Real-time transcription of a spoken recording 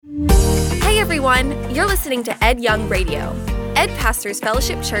everyone. You're listening to Ed Young Radio, Ed Pastors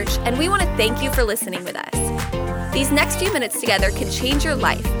Fellowship Church, and we want to thank you for listening with us. These next few minutes together can change your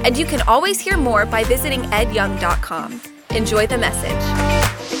life, and you can always hear more by visiting edyoung.com. Enjoy the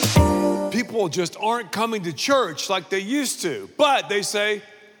message. People just aren't coming to church like they used to, but they say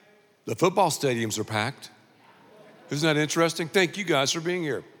the football stadiums are packed. Isn't that interesting? Thank you guys for being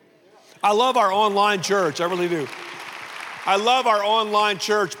here. I love our online church, I really do. I love our online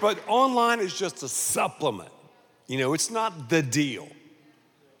church, but online is just a supplement. You know, it's not the deal.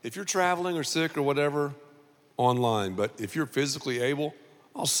 If you're traveling or sick or whatever, online. But if you're physically able,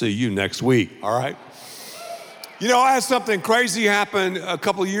 I'll see you next week, all right? You know, I had something crazy happen a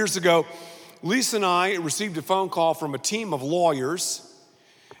couple of years ago. Lisa and I received a phone call from a team of lawyers,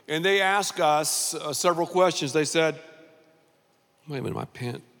 and they asked us several questions. They said, wait a minute, my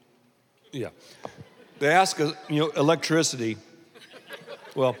pen. Yeah. They asked us, electricity.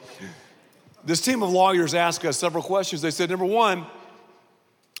 Well, this team of lawyers asked us several questions. They said, number one,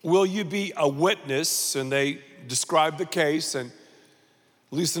 will you be a witness? And they described the case, and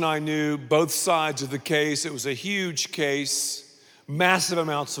Lisa and I knew both sides of the case. It was a huge case, massive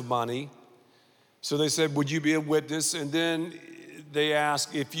amounts of money. So they said, would you be a witness? And then they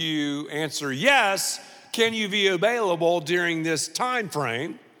asked, if you answer yes, can you be available during this time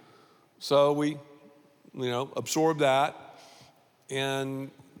frame? So we absorbed that,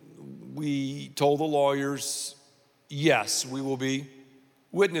 and we told the lawyers, yes, we will be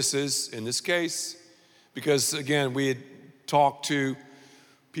witnesses in this case, because again, we had talked to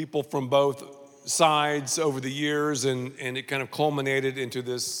people from both sides over the years, and it kind of culminated into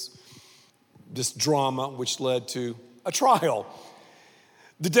this drama, which led to a trial.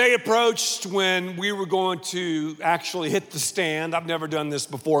 The day approached when we were going to actually hit the stand. I've never done this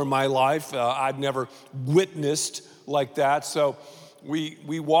before in my life. I've never witnessed like that. So we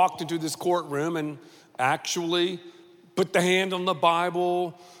walked into this courtroom and actually put the hand on the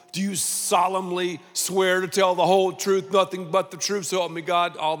Bible. Do you solemnly swear to tell the whole truth, nothing but the truth, so help me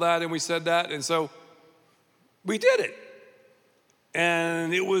God, all that? And we said that, and so we did it.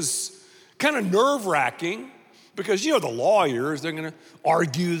 And it was kind of nerve-wracking, because, the lawyers, they're going to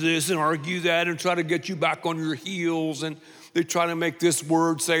argue this and argue that and try to get you back on your heels, and they try to make this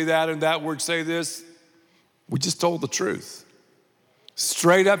word say that and that word say this. We just told the truth.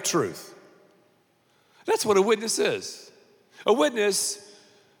 Straight up truth. That's what a witness is. A witness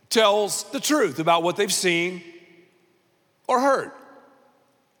tells the truth about what they've seen or heard.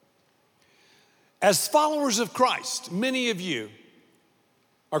 As followers of Christ, many of you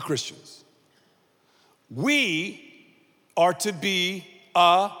are Christians. We are to be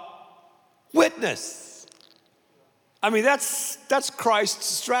a witness. I mean, that's Christ's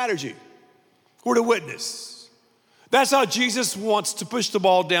strategy. We're to witness. That's how Jesus wants to push the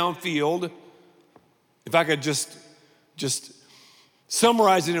ball downfield. If I could just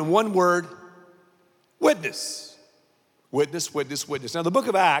summarize it in one word: witness. Witness, witness, witness. Now, the book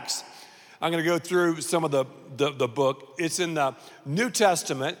of Acts, I'm going to go through some of the book. It's in the New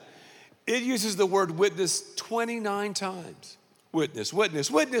Testament. It uses the word witness 29 times. Witness, witness,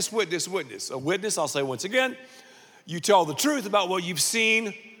 witness, witness, witness. A witness, I'll say once again, you tell the truth about what you've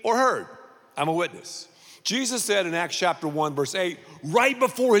seen or heard. I'm a witness. Jesus said in Acts chapter 1, verse 8, right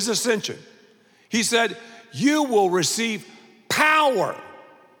before his ascension, he said, you will receive power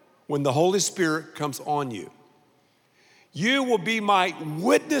when the Holy Spirit comes on you. You will be my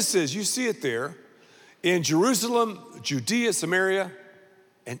witnesses, you see it there, in Jerusalem, Judea, Samaria,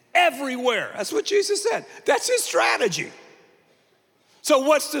 and everywhere. That's what Jesus said. That's his strategy. So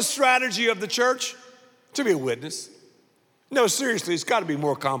what's the strategy of the church? To be a witness. No, seriously, it's got to be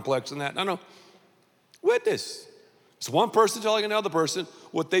more complex than that. No. Witness. It's one person telling another person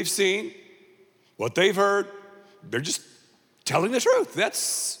what they've seen, what they've heard. They're just telling the truth.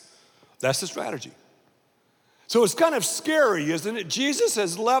 That's the strategy. So it's kind of scary, isn't it? Jesus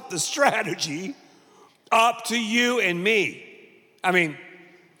has left the strategy up to you and me. I mean,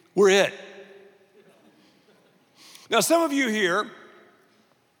 we're it. Now, some of you here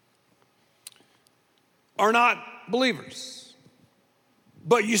are not believers,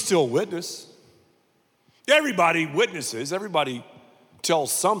 but you still witness. Everybody witnesses. Everybody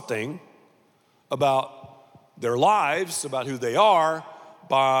tells something about their lives, about who they are,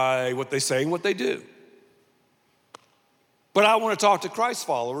 by what they say and what they do. But I want to talk to Christ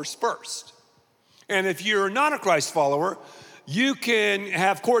followers first. And if you're not a Christ follower, you can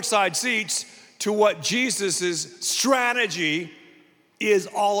have courtside seats to what Jesus' strategy is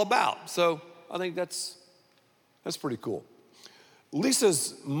all about. So I think that's pretty cool.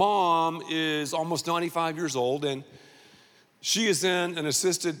 Lisa's mom is almost 95 years old, and she is in an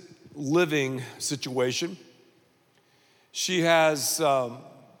assisted living situation. She has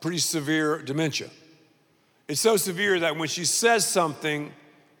pretty severe dementia. It's so severe that when she says something,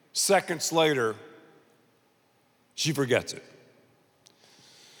 seconds later, she forgets it.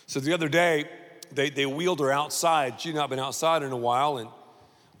 So the other day, they wheeled her outside. She'd not been outside in a while, and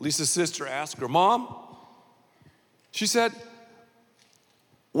Lisa's sister asked her, "Mom," she said,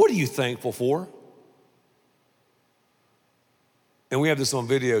 "what are you thankful for?" And we have this on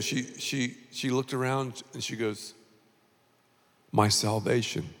video. She looked around and she goes, "My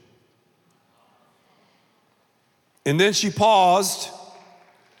salvation." And then she paused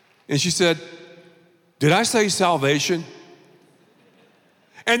and she said, "Did I say salvation?"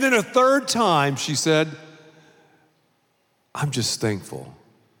 And then a third time she said, "I'm just thankful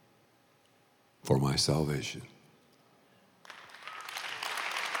for my salvation."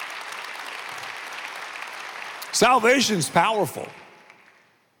 Salvation's powerful.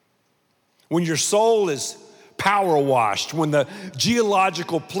 When your soul is power washed, when the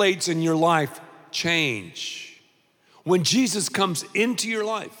geological plates in your life change, when Jesus comes into your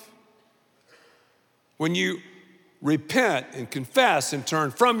life, when you repent and confess and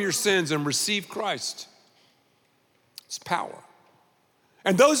turn from your sins and receive Christ, it's power.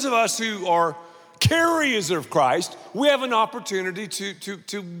 And those of us who are carriers of Christ, we have an opportunity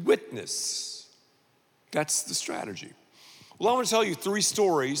to witness. That's the strategy. Well, I want to tell you 3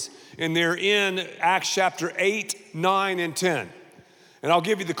 stories, and they're in Acts chapter 8, 9, and 10. And I'll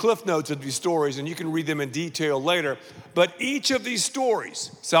give you the cliff notes of these stories, and you can read them in detail later. But each of these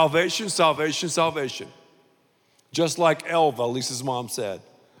stories, salvation, salvation, salvation. Just like Elva, Lisa's mom said,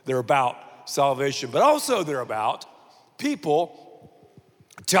 they're about salvation. But also they're about people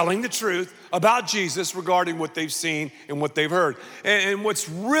telling the truth about Jesus regarding what they've seen and what they've heard. And what's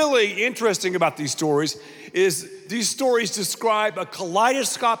really interesting about these stories is these stories describe a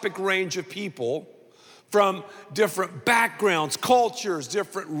kaleidoscopic range of people from different backgrounds, cultures,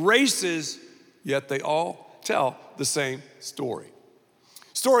 different races, yet they all tell the same story.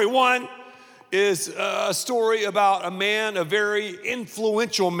 Story 1 is a story about a man, a very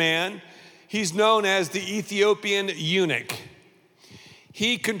influential man. He's known as the Ethiopian eunuch.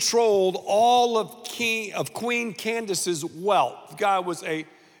 He controlled all of Queen Candace's wealth. The guy was a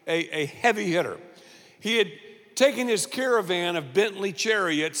heavy hitter. He had taken his caravan of Bentley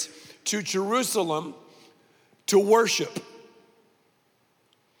chariots to Jerusalem to worship.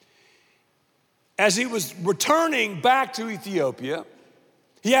 As he was returning back to Ethiopia,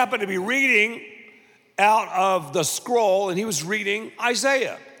 he happened to be reading out of the scroll, and he was reading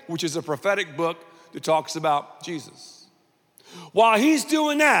Isaiah, which is a prophetic book that talks about Jesus. While he's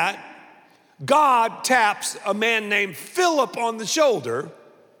doing that, God taps a man named Philip on the shoulder,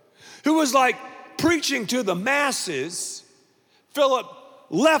 who was like preaching to the masses. Philip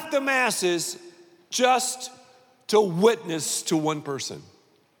left the masses just to witness to one person.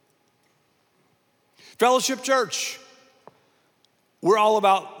 Fellowship Church, we're all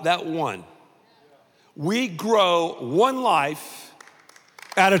about that one. We grow one life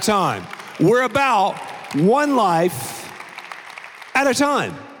at a time. We're about one life at a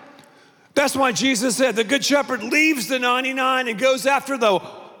time. That's why Jesus said the good shepherd leaves the 99 and goes after the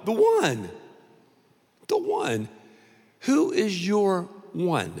one. The one. Who is your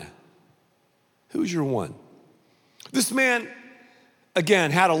one? Who's your one? This man,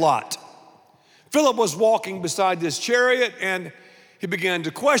 again, had a lot. Philip was walking beside this chariot, and he began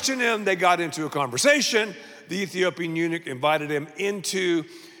to question him. They got into a conversation. The Ethiopian eunuch invited him into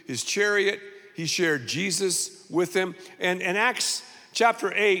his chariot. He shared Jesus with him. And Acts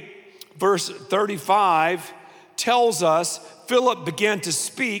chapter 8, verse 35 tells us Philip began to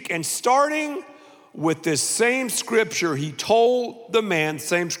speak, and starting with this same scripture, he told the man,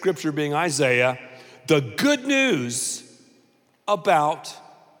 same scripture being Isaiah, the good news about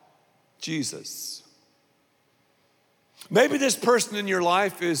Jesus. Maybe this person in your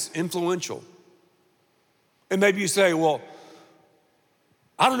life is influential. And maybe you say, well,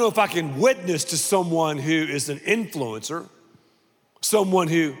 I don't know if I can witness to someone who is an influencer, someone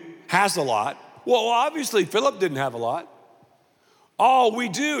who has a lot. Well, obviously, Philip didn't have a lot. All we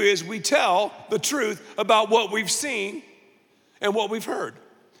do is we tell the truth about what we've seen and what we've heard.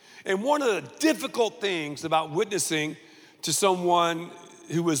 And one of the difficult things about witnessing to someone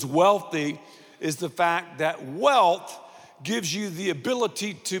who is wealthy is the fact that wealth gives you the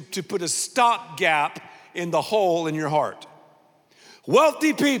ability to put a stopgap in the hole in your heart.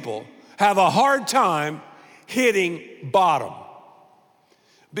 Wealthy people have a hard time hitting bottom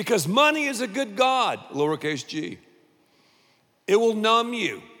because money is a good God, lowercase g. It will numb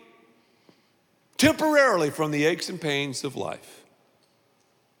you temporarily from the aches and pains of life.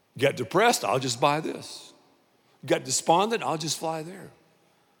 Get depressed, I'll just buy this. Get despondent, I'll just fly there.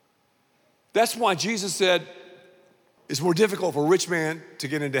 That's why Jesus said it's more difficult for a rich man to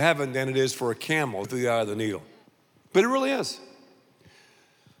get into heaven than it is for a camel through the eye of the needle. But it really is.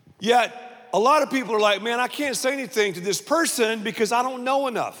 Yet, a lot of people are like, man, I can't say anything to this person because I don't know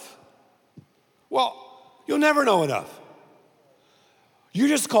enough. Well, you'll never know enough. You're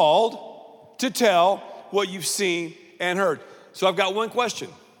just called to tell what you've seen and heard. So I've got one question.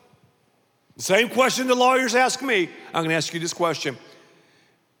 The same question the lawyers ask me. I'm going to ask you this question.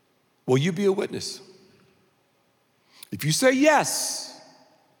 Will you be a witness? If you say yes,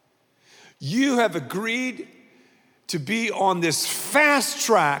 you have agreed to be on this fast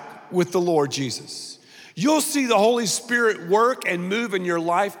track with the Lord Jesus. You'll see the Holy Spirit work and move in your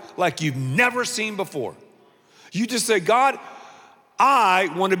life like you've never seen before. You just say, God, I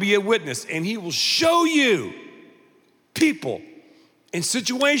want to be a witness, and He will show you people and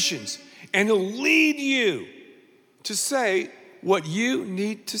situations, and He'll lead you to say what you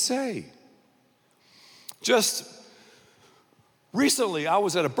need to say. Just recently, I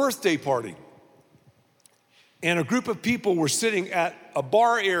was at a birthday party, and a group of people were sitting at a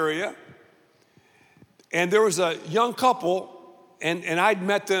bar area, and there was a young couple, and I'd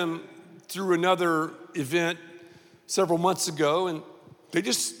met them through another event several months ago, and they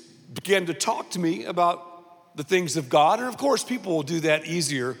just began to talk to me about the things of God. And of course, people will do that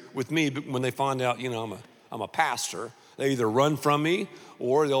easier with me when they find out, I'm a pastor. They either run from me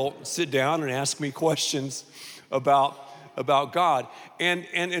or they'll sit down and ask me questions about God.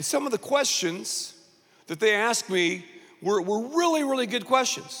 And some of the questions that they asked me were really, really good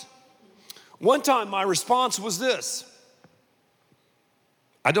questions. One time my response was this: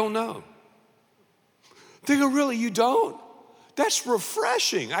 I don't know. They go, really, you don't? That's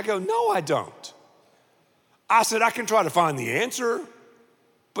refreshing. I go, no, I don't. I said, I can try to find the answer,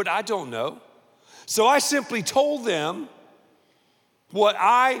 but I don't know. So I simply told them what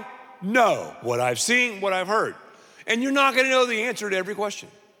I know, what I've seen, what I've heard. And you're not going to know the answer to every question.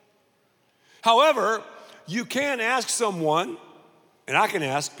 However, you can ask someone, and I can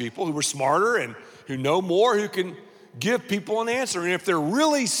ask people who are smarter and who know more, who can give people an answer. And if they're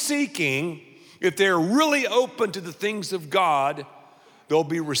really seeking, if they're really open to the things of God, they'll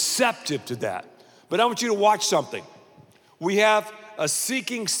be receptive to that. But I want you to watch something. We have a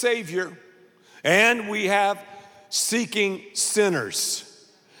seeking Savior, and we have seeking sinners.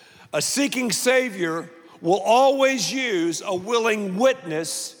 A seeking Savior will always use a willing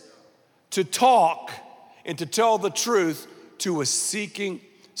witness to talk and to tell the truth to a seeking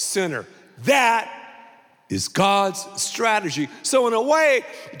sinner. That is God's strategy. So in a way,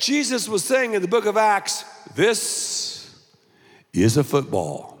 Jesus was saying in the book of Acts, this is a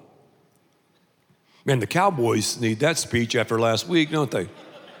football. Man, the Cowboys need that speech after last week, don't they?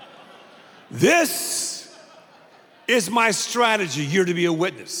 This is my strategy. You're to be a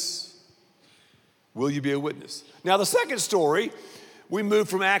witness. Will you be a witness? Now, the second story, we move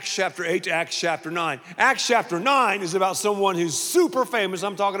from Acts chapter 8 to Acts chapter 9. Acts chapter 9 is about someone who's super famous.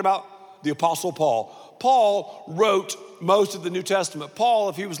 I'm talking about the Apostle Paul. Paul wrote most of the New Testament. Paul,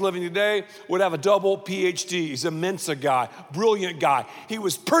 if he was living today, would have a double PhD. He's a Mensa guy, brilliant guy. He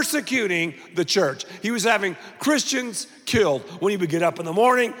was persecuting the church. He was having Christians killed. When he would get up in the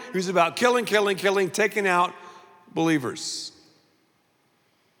morning, he was about killing, taking out believers.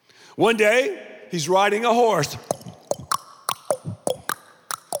 One day, he's riding a horse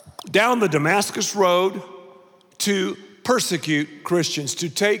down the Damascus road to persecute Christians, to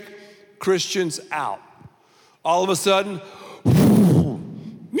take Christians out. All of a sudden,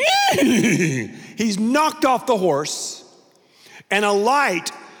 he's knocked off the horse, and a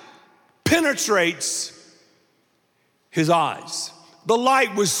light penetrates his eyes. The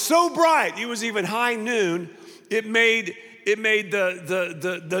light was so bright, it was even high noon, it made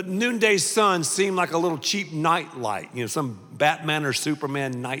the noonday sun seem like a little cheap night light, some Batman or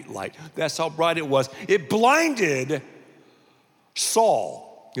Superman night light. That's how bright it was. It blinded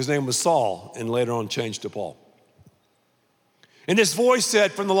Saul. His name was Saul, and later on changed to Paul. And this voice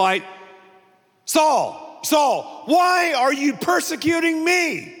said from the light, Saul, Saul, why are you persecuting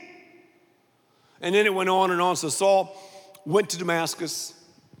me? And then it went on and on. So Saul went to Damascus,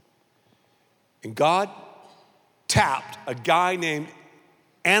 and God tapped a guy named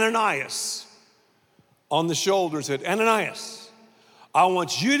Ananias on the shoulder and said, Ananias, I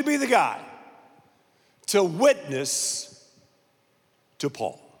want you to be the guy to witness to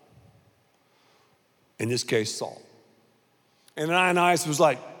Paul. In this case, Saul. And Ananias was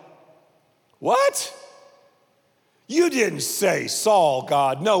like, what? You didn't say Saul,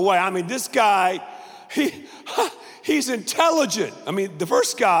 God. No way. I mean, this guy, He's intelligent. I mean, the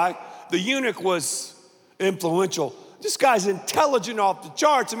first guy, the eunuch, was influential. This guy's intelligent off the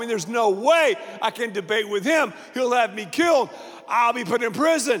charts. I mean, there's no way I can debate with him. He'll have me killed. I'll be put in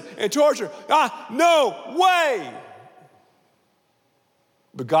prison and tortured. No way.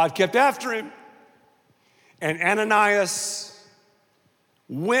 But God kept after him. And Ananias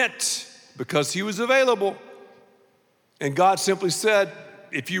went because he was available. And God simply said,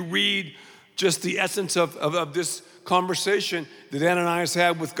 if you read just the essence of this conversation that Ananias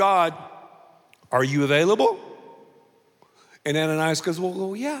had with God, are you available? And Ananias goes,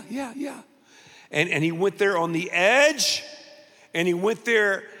 well, yeah. And he went there on the edge, and he went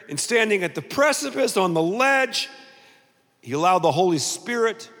there and standing at the precipice on the ledge, he allowed the Holy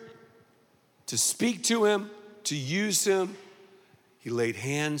Spirit to speak to him, to use him. He laid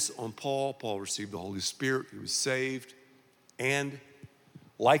hands on Paul. Paul received the Holy Spirit. He was saved. And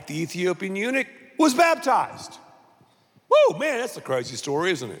like the Ethiopian eunuch, was baptized. Whoa, man, that's a crazy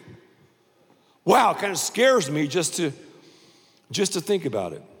story, isn't it? Wow, it kind of scares me just to think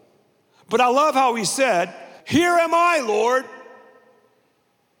about it. But I love how he said, here am I, Lord.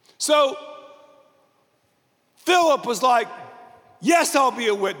 So Philip was like, yes, I'll be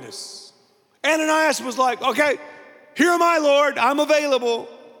a witness. Ananias was like, okay, here am I, Lord, I'm available.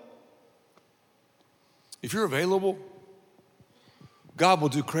 If you're available, God will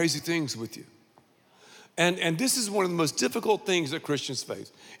do crazy things with you. And this is one of the most difficult things that Christians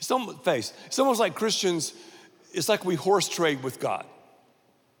face. It's almost like Christians, it's like we horse trade with God.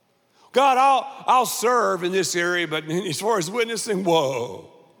 God, I'll serve in this area, but as far as witnessing, whoa.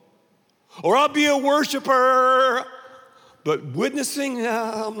 Or I'll be a worshiper, but witnessing,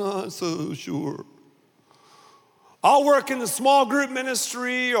 I'm not so sure. I'll work in the small group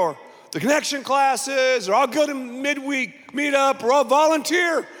ministry or the connection classes, or I'll go to midweek meetup, or I'll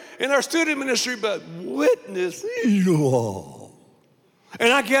volunteer in our student ministry, but witness, and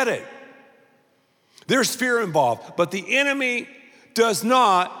I get it. There's fear involved, but the enemy does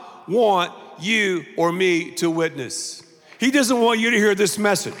not want you or me to witness. He doesn't want you to hear this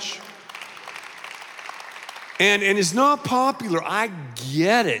message. And it's not popular. I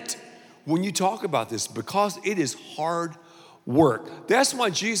get it when you talk about this because it is hard work. That's why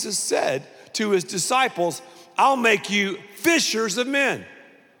Jesus said to his disciples, I'll make you fishers of men.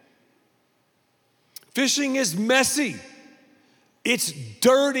 Fishing is messy. It's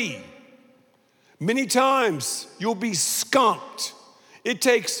dirty. Many times you'll be skunked. It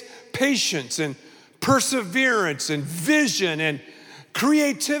takes patience and perseverance and vision and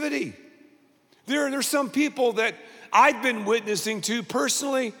creativity. There's some people that I've been witnessing to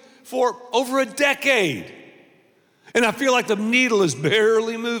personally for over a decade. And I feel like the needle is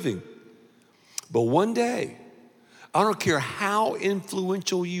barely moving. But one day, I don't care how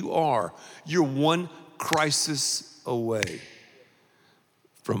influential you are, you're one crisis away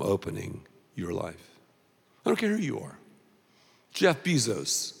from opening your life. I don't care who you are. Jeff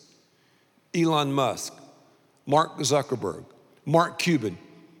Bezos, Elon Musk, Mark Zuckerberg, Mark Cuban,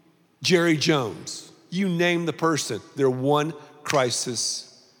 Jerry Jones, you name the person, they're one crisis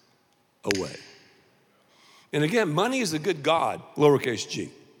away. And again, money is a good god, lowercase g.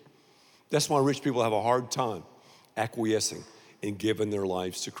 That's why rich people have a hard time acquiescing and giving their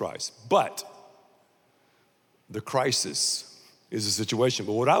lives to Christ. But the crisis is a situation.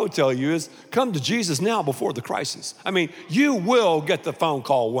 But what I would tell you is come to Jesus now before the crisis. I mean, you will get the phone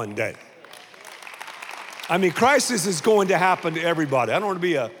call one day. I mean, crisis is going to happen to everybody. I don't want to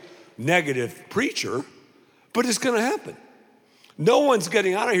be a negative preacher, but it's going to happen. No one's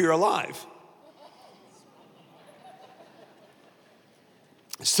getting out of here alive.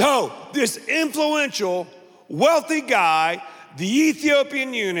 So this influential, wealthy guy, the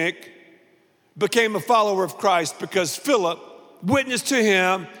Ethiopian eunuch, became a follower of Christ because Philip witnessed to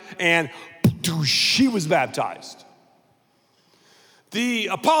him and she was baptized. The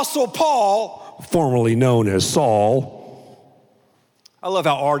Apostle Paul, formerly known as Saul, I love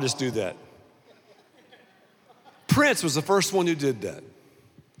how artists do that. Prince was the first one who did that,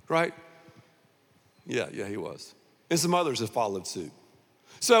 right? Yeah, he was. And some others have followed suit.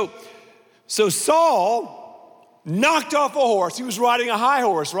 So Saul knocked off a horse. He was riding a high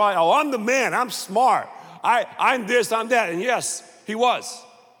horse, right? Oh, I'm the man. I'm smart. I'm this, I'm that. And yes, he was.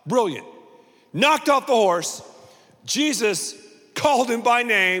 Brilliant. Knocked off the horse. Jesus called him by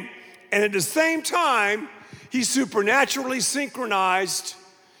name. And at the same time, he supernaturally synchronized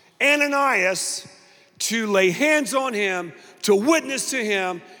Ananias to lay hands on him, to witness to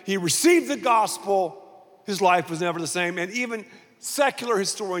him. He received the gospel. His life was never the same. And even secular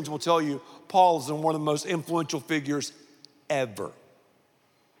historians will tell you Paul is one of the most influential figures ever.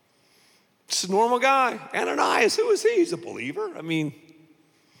 Just a normal guy. Ananias, who is he? He's a believer. I mean,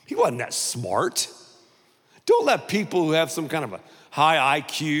 he wasn't that smart. Don't let people who have some kind of a high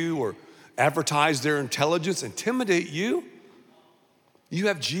IQ or advertise their intelligence intimidate you. You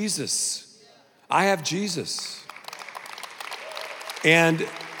have Jesus. I have Jesus. And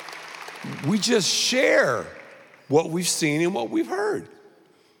we just share what we've seen and what we've heard.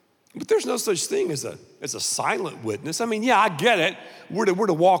 But there's no such thing as a silent witness. I mean, yeah, I get it. We're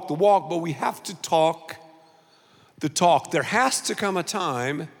to walk the walk, but we have to talk the talk. There has to come a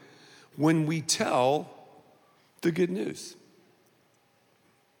time when we tell the good news.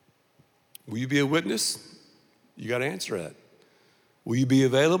 Will you be a witness? You got to answer that. Will you be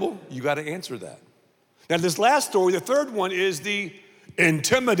available? You got to answer that. Now, this last story, the third one, is the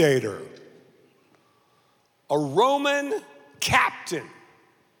intimidator. A Roman captain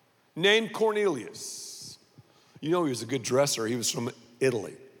named Cornelius. You know he was a good dresser. He was from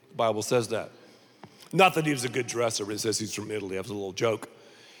Italy. The Bible says that. Not that he was a good dresser, but it says he's from Italy. That was a little joke.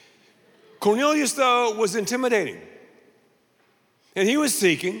 Cornelius, though, was intimidating. And he was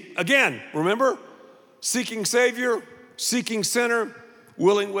seeking, again, remember? Seeking Savior, seeking sinner,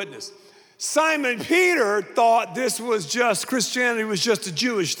 willing witness. Simon Peter thought this was just, Christianity was just a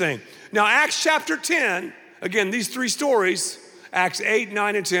Jewish thing. Now, Acts chapter 10, again, these three stories, Acts 8,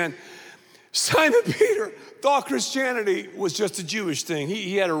 9, and 10, Simon Peter thought Christianity was just a Jewish thing.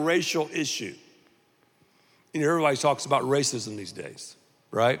 He had a racial issue. You know, everybody talks about racism these days,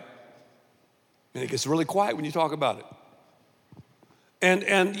 right? And it gets really quiet when you talk about it.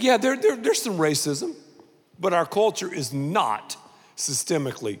 And yeah, there's some racism, but our culture is not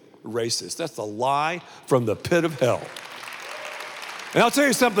systemically racist. That's a lie from the pit of hell. And I'll tell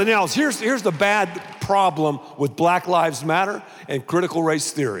you something else. Here's the bad problem with Black Lives Matter and critical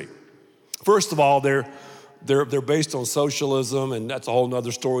race theory. First of all, they're based on socialism, and that's a whole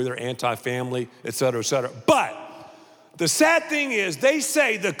nother story. They're anti-family, et cetera, et cetera. But the sad thing is they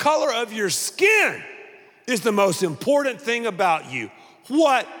say the color of your skin is the most important thing about you.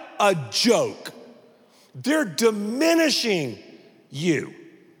 What a joke. They're diminishing you,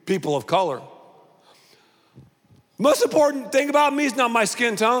 people of color. Most important thing about me is not my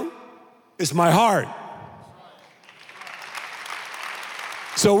skin tone, it's my heart.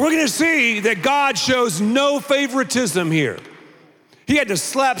 So we're gonna see that God shows no favoritism here. He had to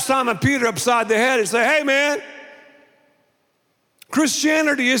slap Simon Peter upside the head and say, hey man,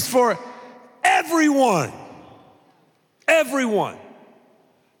 Christianity is for everyone. Everyone.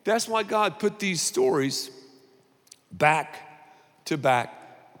 That's why God put these stories back to back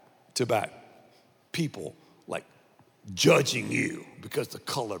to back. People like judging you because of the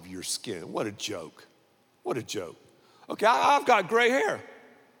color of your skin. What a joke. What a joke. Okay, I've got gray hair.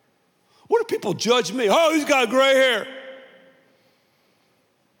 What if people judge me? Oh, he's got gray hair.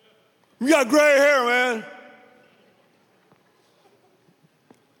 You got gray hair, man.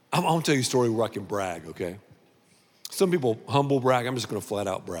 I'm gonna tell you a story where I can brag, okay? Some people humble brag. I'm just gonna flat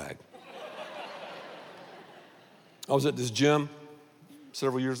out brag. I was at this gym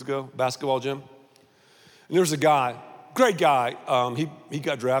several years ago, basketball gym. And there was a guy, great guy. He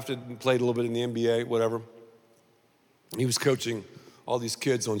got drafted and played a little bit in the NBA, whatever. And he was coaching all these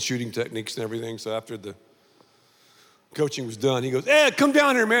kids on shooting techniques and everything. So after the coaching was done, he goes, hey, come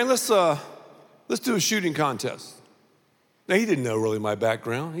down here, man. Let's do a shooting contest. Now, he didn't know really my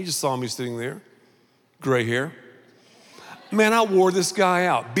background. He just saw me sitting there, gray hair. Man, I wore this guy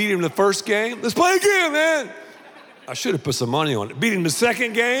out. Beat him the first game. Let's play again, man. I should have put some money on it. Beat him the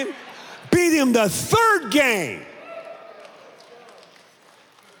second game. Beat him the third game.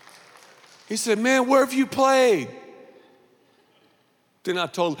 He said, man, where have you played? Then I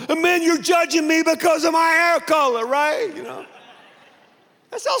told him, man, you're judging me because of my hair color, right? You know,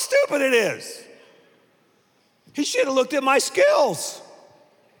 that's how stupid it is. He should have looked at my skills.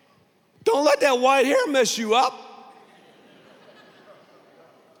 Don't let that white hair mess you up.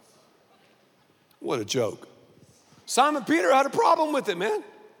 What a joke. Simon Peter had a problem with it, man.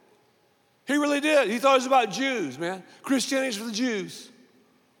 He really did. He thought it was about Jews, man. Christianity's for the Jews.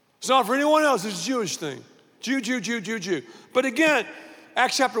 It's not for anyone else. It's a Jewish thing. Jew. But again,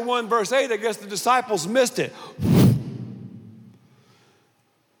 Acts chapter 1, verse 8, I guess the disciples missed it.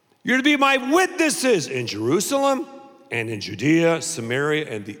 You're to be my witnesses in Jerusalem and in Judea, Samaria,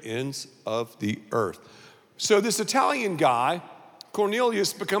 and the ends of the earth. So this Italian guy,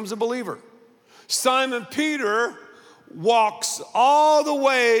 Cornelius, becomes a believer. Simon Peter walks all the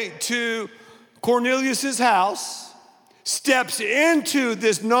way to Cornelius's house, steps into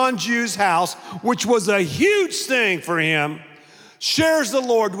this non-Jew's house, which was a huge thing for him, shares the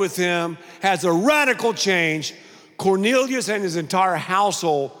Lord with him, has a radical change. Cornelius and his entire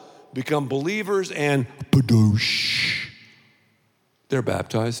household become believers, and padoosh, they're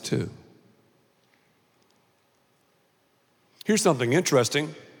baptized too. Here's something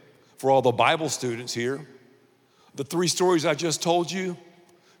interesting for all the Bible students here. The 3 stories I just told you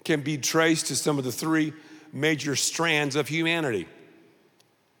can be traced to some of the 3 major strands of humanity.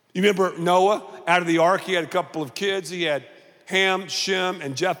 You remember Noah, out of the ark, he had a couple of kids. He had Ham, Shem,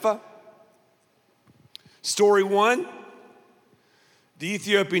 and Japheth. Story 1, the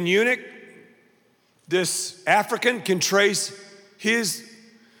Ethiopian eunuch, this African can trace his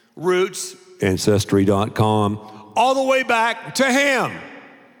roots, Ancestry.com, all the way back to Ham.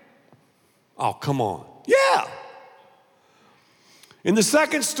 Oh, come on. Yeah. In the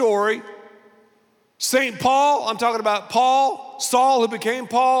second story, St. Paul, I'm talking about Paul, Saul, who became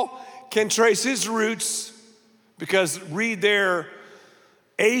Paul, can trace his roots because read there,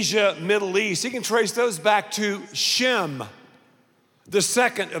 Asia, Middle East. He can trace those back to Shem, the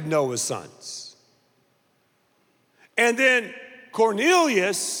second of Noah's sons. And then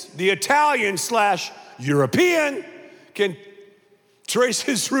Cornelius, the Italian/European, can trace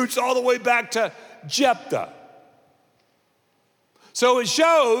his roots all the way back to Jephthah. So it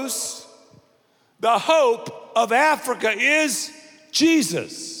shows the hope of Africa is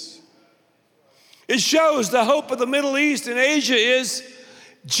Jesus. It shows the hope of the Middle East and Asia is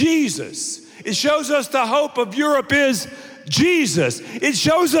Jesus. It shows us the hope of Europe is Jesus. It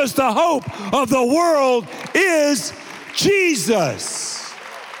shows us the hope of the world is Jesus.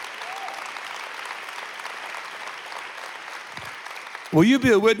 Will you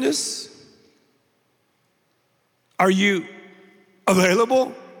be a witness? Are you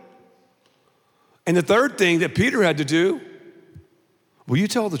available? And the third thing that Peter had to do, will you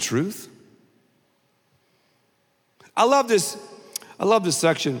tell the truth? I love this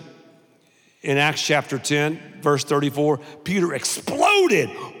section in Acts chapter 10, verse 34. Peter exploded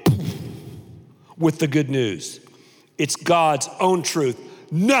with the good news. It's God's own truth.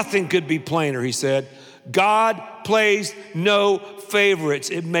 Nothing could be plainer, he said. God plays no favorites.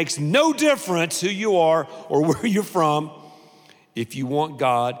 It makes no difference who you are or where you're from. If you want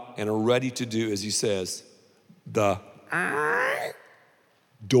God and are ready to do, as he says, the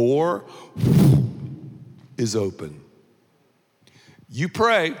door is open. You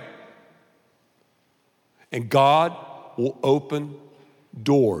pray, and God will open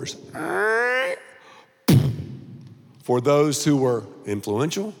doors for those who are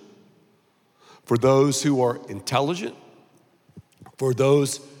influential, for those who are intelligent, for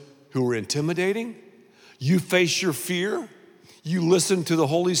those who are intimidating. You face your fear. You listen to the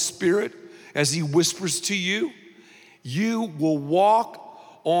Holy Spirit as he whispers to you. You will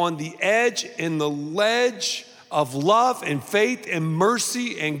walk on the edge and the ledge of love and faith and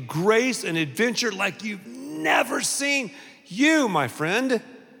mercy and grace and adventure like you've never seen. You, my friend,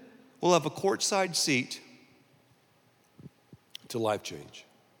 will have a courtside seat to life change.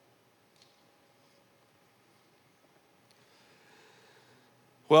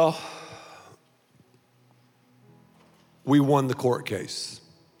 Well, we won the court case.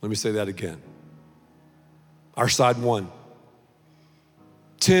 Let me say that again. Our side won.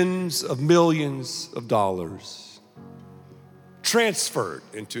 Tens of millions of dollars transferred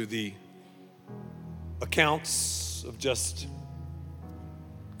into the accounts of just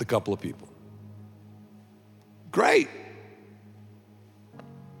the couple of people. Great.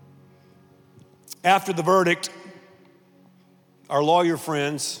 After the verdict, our lawyer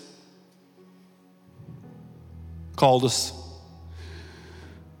friends called us.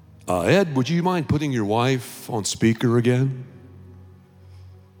 Ed, would you mind putting your wife on speaker again?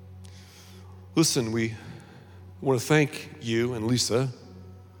 Listen, we want to thank you and Lisa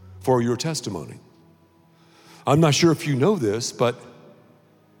for your testimony. I'm not sure if you know this, but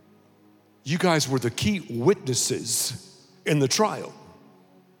you guys were the key witnesses in the trial.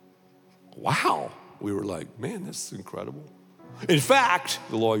 Wow. We were like, man, that's incredible. In fact,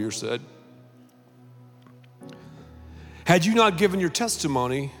 the lawyer said, had you not given your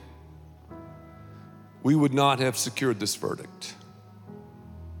testimony, we would not have secured this verdict.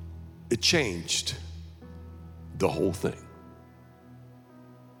 It changed the whole thing.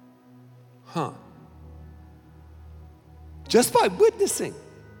 Just by witnessing.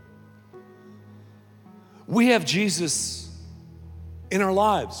 We have Jesus in our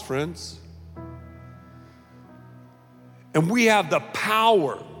lives, friends. And we have the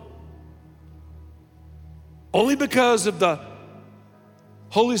power, only because of the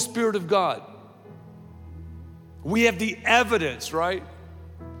Holy Spirit of God. We have the evidence, right?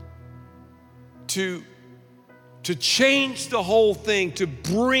 To change the whole thing, to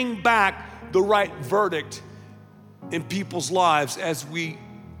bring back the right verdict in people's lives as we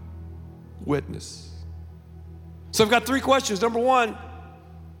witness. So I've got 3 questions. Number 1,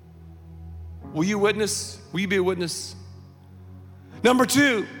 will you witness? Will you be a witness? Number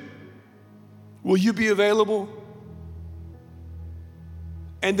 2, will you be available?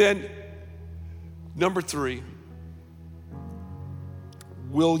 And then number 3,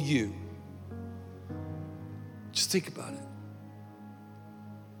 will you? Just think about it.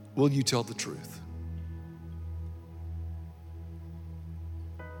 Will you tell the truth?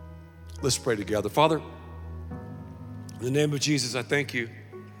 Let's pray together. Father, in the name of Jesus, I thank you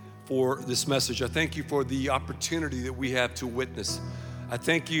for this message. I thank you for the opportunity that we have to witness. I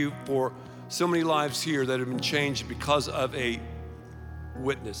thank you for so many lives here that have been changed because of a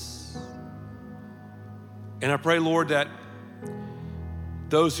witness. And I pray, Lord, that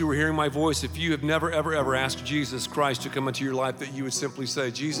those who are hearing my voice, if you have never, ever, ever asked Jesus Christ to come into your life, that you would simply say,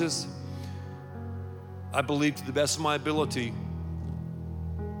 Jesus, I believe to the best of my ability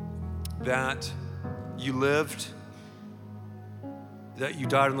that you lived, that you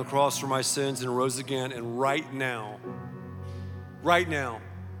died on the cross for my sins and rose again. And right now,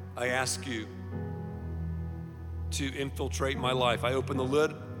 I ask you to infiltrate my life. I open the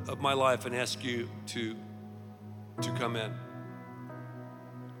lid of my life and ask you to come in.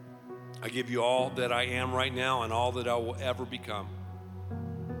 I give you all that I am right now and all that I will ever become.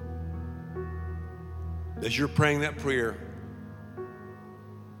 As you're praying that prayer,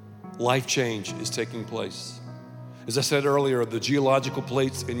 life change is taking place. As I said earlier, the geological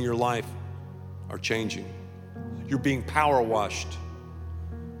plates in your life are changing. You're being power washed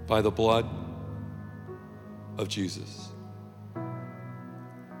by the blood of Jesus.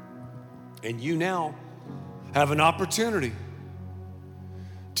 And you now have an opportunity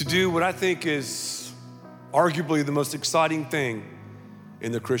to do what I think is arguably the most exciting thing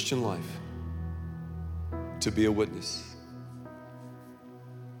in the Christian life, to be a witness.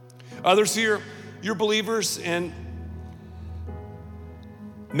 Others here, you're believers, and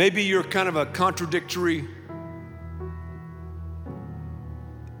maybe you're kind of a contradictory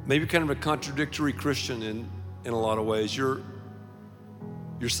Christian in a lot of ways. You're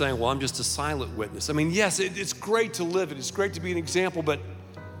saying, well, I'm just a silent witness. I mean, yes, it's great to live it. It's great to be an example, but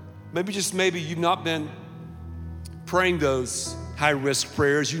maybe you've not been praying those high-risk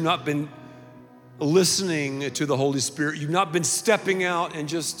prayers. You've not been listening to the Holy Spirit. You've not been stepping out and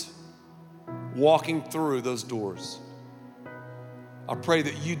just walking through those doors. I pray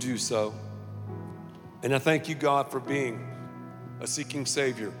that you do so. And I thank you, God, for being a seeking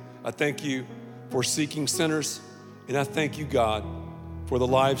Savior. I thank you for seeking sinners. And I thank you, God, for the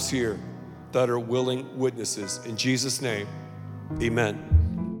lives here that are willing witnesses. In Jesus' name, amen.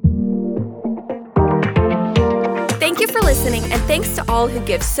 Thank you for listening, and thanks to all who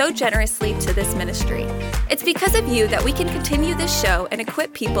give so generously to this ministry. It's because of you that we can continue this show and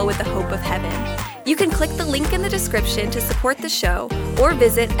equip people with the hope of heaven. You can click the link in the description to support the show or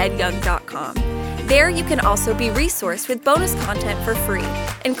visit edyoung.com. There you can also be resourced with bonus content for free,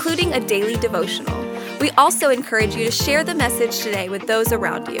 including a daily devotional. We also encourage you to share the message today with those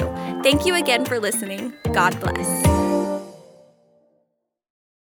around you. Thank you again for listening. God bless.